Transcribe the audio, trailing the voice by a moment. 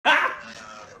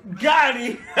Got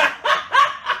it.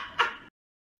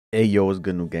 Hey yo, what's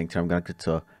good, new gang? Today I'm gonna get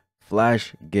to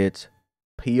Flashgitz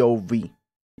POV.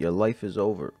 Your life is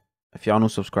over. If y'all don't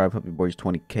subscribe, help your boys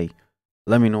 20K.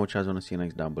 Let me know what y'all want to see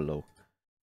next down below.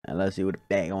 And let's see what the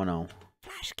bag going on.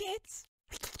 Flashgitz.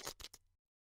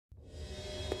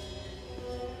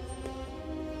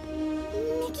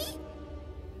 Mickey?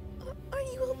 Are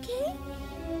you okay?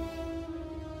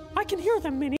 I can hear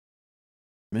them, Minnie.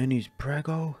 Minnie's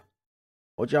preggo?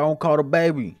 What y'all gonna call the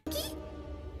baby? Mickey?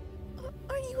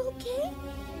 Are you okay?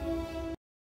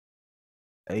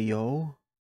 Hey yo,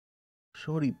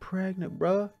 shorty pregnant,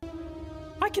 bruh.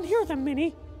 I can hear them,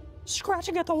 Minnie.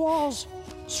 Scratching at the walls.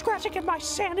 Scratching at my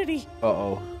sanity.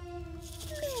 Uh-oh.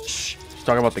 Shh. She's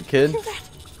talking about the kid? Hear that?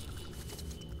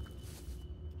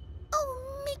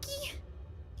 Oh, Mickey.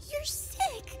 You're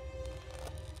sick.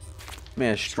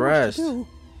 Man, What stressed. to do?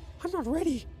 I'm not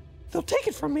ready. They'll take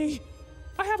it from me.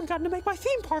 I haven't gotten to make my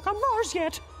theme park on Mars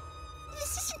yet.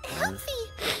 This isn't healthy.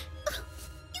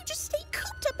 You just stay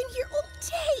cooped up in here all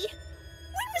day.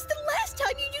 When was the last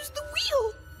time you used the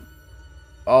wheel?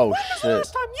 Oh, When was the shit.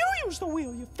 last time you used the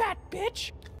wheel, you fat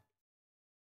bitch?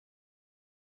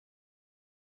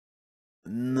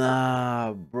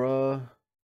 Nah, bruh.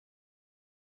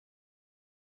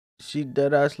 She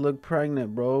deadass look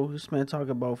pregnant, bro. This man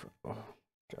talking about... Oh,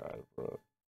 God, bro.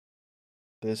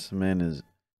 This man is...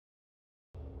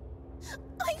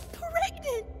 I'm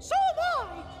pregnant. So am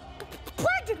I.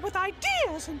 Pregnant with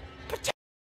ideas and potential.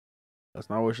 That's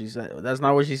not what she said. That's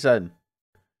not what she said.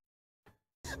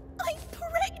 I'm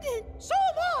pregnant. So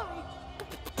am I.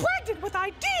 Pregnant with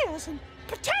ideas and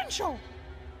potential.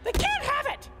 They can't have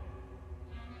it.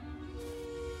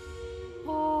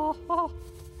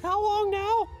 How long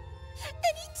now?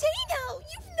 Any day now.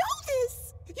 You know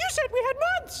this. You said we had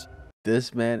months.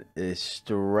 This man is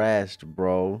stressed,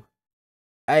 bro.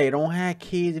 Hey, don't have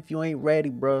kids if you ain't ready,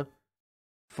 bro.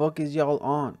 Fuck is y'all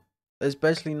on?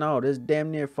 Especially now. There's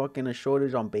damn near fucking a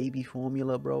shortage on baby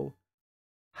formula, bro.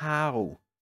 How?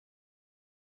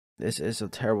 This is a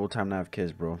terrible time to have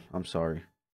kids, bro. I'm sorry.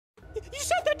 You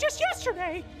said that just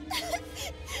yesterday.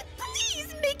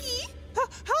 Please, Mickey.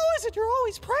 How is it you're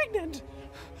always pregnant?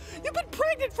 You've been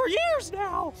pregnant for years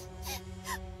now.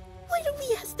 Why don't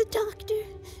we ask the doctor?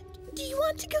 Do you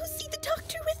want to go see the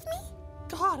doctor with me?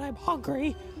 God, I'm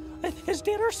hungry. Is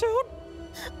dinner soon?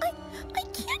 I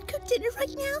can't cook dinner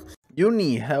right now. You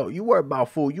need help. You worry about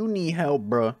food. You need help,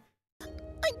 bro.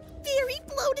 I'm very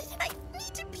bloated and I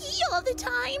need to pee all the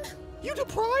time. You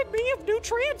deprive me of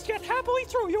nutrients, yet happily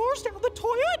throw yours down the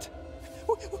toilet?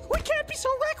 We can't be so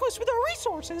reckless with our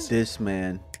resources. This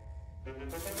man.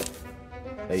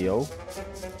 Hey, yo.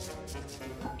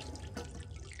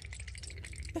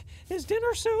 Is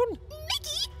dinner soon?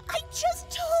 Mickey, I just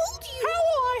told you. How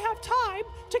will I have time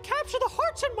to capture the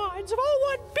hearts and minds of all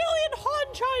 1 billion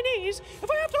Han Chinese if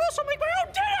I have to also make my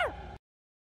own dinner?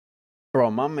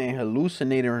 Bro, my man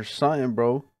hallucinating or something,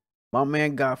 bro. My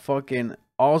man got fucking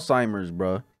Alzheimer's,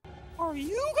 bro. Are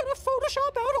you gonna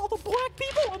Photoshop out all the black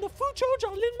people on the Fucho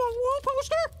Jia Lin Mengwu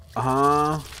poster?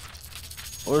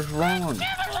 What's wrong?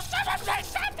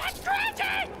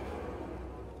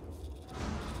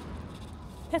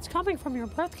 It's coming from your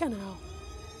birth canal.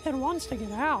 It wants to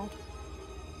get out.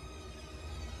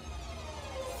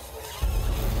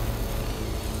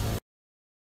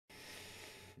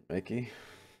 Mickey,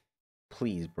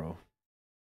 please, bro.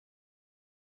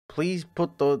 Please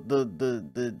put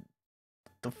the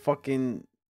fucking,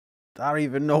 I don't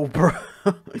even know, bro.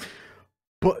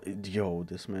 But yo,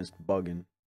 this man's bugging.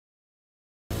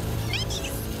 Mickey,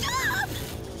 stop!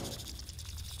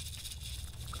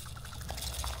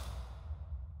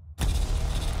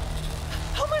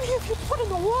 How many have you put in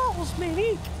the walls,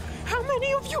 Minnie? How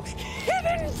many have you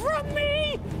hidden from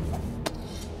me?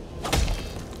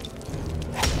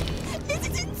 This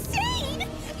is insane!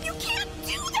 You can't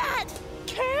do that!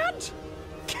 Can't?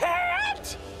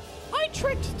 Can't? I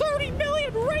tricked 30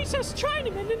 million racist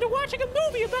Chinamen into watching a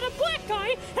movie about a black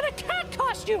guy in a cat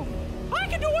costume. I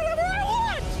can do whatever I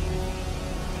want!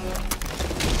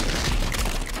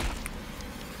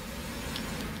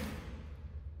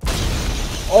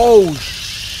 Oh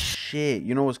shit!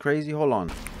 You know what's crazy? Hold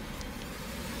on.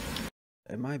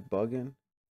 Am I bugging?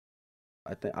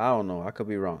 I don't know. I could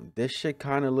be wrong. This shit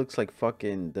kind of looks like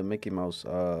fucking the Mickey Mouse, you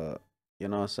know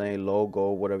what I'm saying,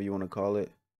 logo, whatever you want to call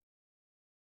it.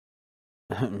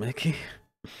 Mickey,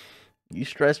 you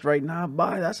stressed right now?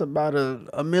 Bye. That's about a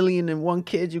 1,000,001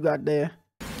 kids you got there.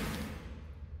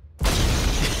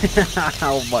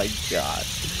 Oh my god.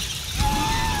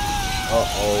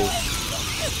 Uh-oh.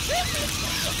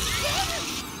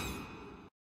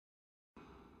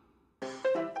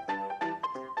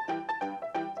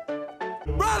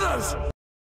 Brothers!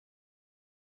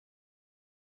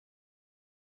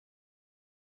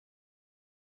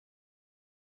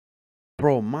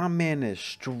 Bro, my man is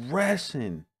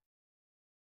stressing.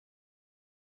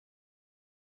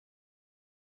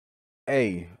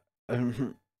 Hey,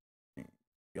 y'all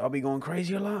be going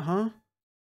crazy a lot, huh?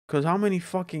 Cause how many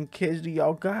fucking kids do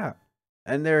y'all got?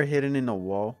 And they're hidden in the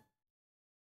wall.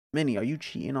 Minnie, are you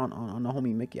cheating on the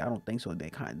homie Mickey? I don't think so.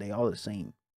 They all the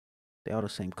same. They all the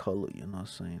same color, you know what I'm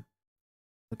saying?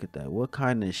 Look at that. What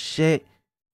kind of shit?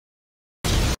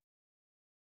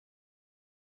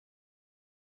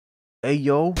 Hey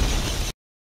yo.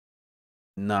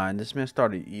 Nah, and this man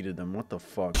started eating them. What the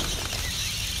fuck?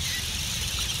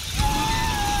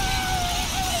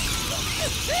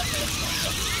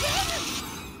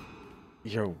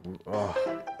 Yo,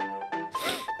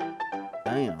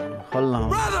 damn, hold on.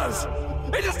 Brothers!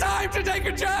 It is time to take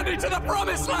a journey to the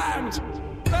promised land!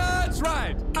 That's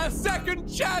right, a second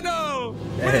channel!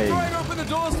 Hey. We're throwing open the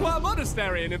doors to our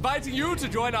monastery and inviting you to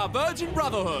join our Virgin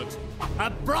Brotherhood. A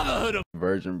brotherhood of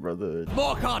Virgin Brotherhood.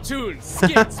 more cartoons,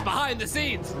 skits, behind the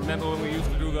scenes. Remember when we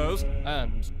used to do those?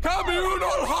 And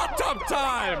communal hot tub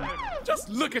time! Just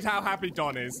look at how happy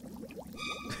Don is.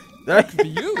 For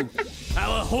you.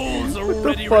 Our halls are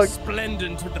already fuck?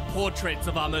 resplendent with the portraits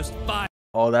of our most fine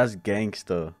Oh, that's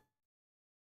gangsta.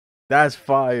 That's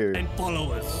fire.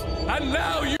 followers. And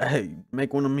now you Hey,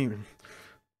 make one of me.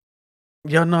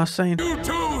 Y'all not saying?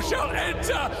 too shall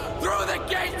enter through the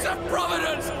gates of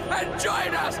Providence and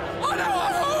join us on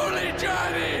our holy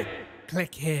journey.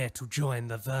 Click here to join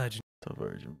the Virgin. The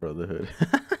Virgin Brotherhood.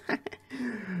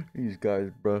 These guys,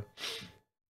 bro.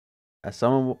 As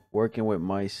someone working with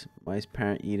mice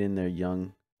parent eating their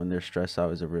young when they're stressed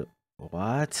out is a real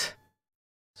what?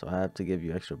 So I have to give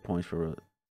you extra points for real.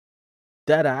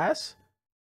 Dead ass?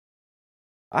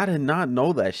 I did not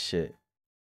know that shit.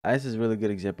 This is a really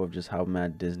good example of just how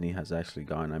mad Disney has actually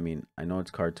gone. I mean, I know it's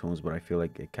cartoons, but I feel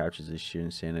like it captures the sheer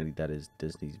insanity that is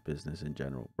Disney's business in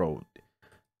general. Bro,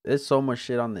 there's so much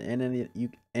shit on the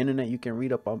internet you can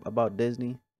read up about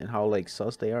Disney and how like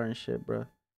sus they are and shit, bro.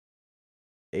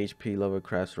 HP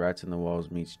Lovecraft's Rats in the Walls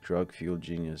meets drug-fueled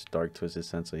genius, dark twisted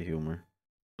sense of humor.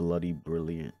 Bloody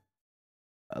brilliant.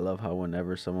 I love how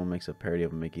whenever someone makes a parody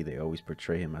of Mickey, they always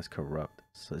portray him as corrupt,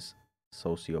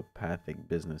 sociopathic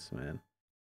businessman.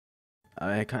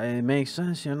 It makes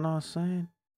sense, you know what I'm saying?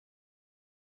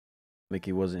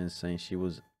 Mickey wasn't insane. She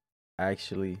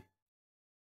actually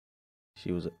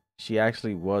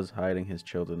was hiding his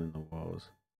children in the walls.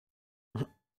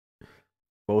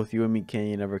 Both you and me,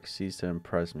 Kanye, never cease to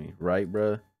impress me, right,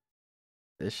 bruh?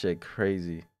 This shit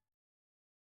crazy.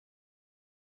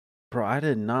 Bro, I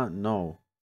did not know.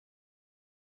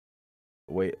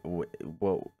 Wait,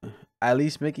 well, at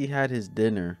least Mickey had his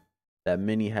dinner that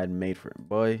Minnie had made for him.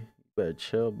 Boy, you better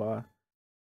chill, boy.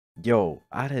 Yo,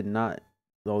 I did not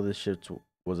know this shit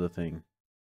was a thing.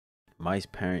 Mice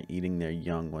parent eating their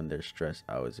young when they're stressed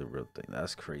out is a real thing.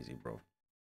 That's crazy, bro.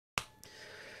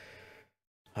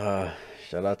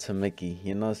 Shout out to Mickey.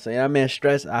 You know what I'm saying? That man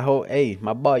stressed. I hope, hey,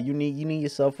 my boy, you need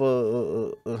yourself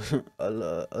a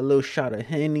little shot of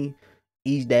Henny.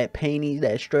 Ease that pain, ease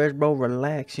that stress, bro.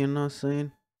 Relax, you know what I'm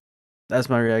saying? That's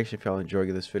my reaction. If y'all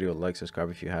enjoyed this video, like, subscribe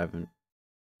if you haven't.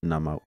 And I'm out.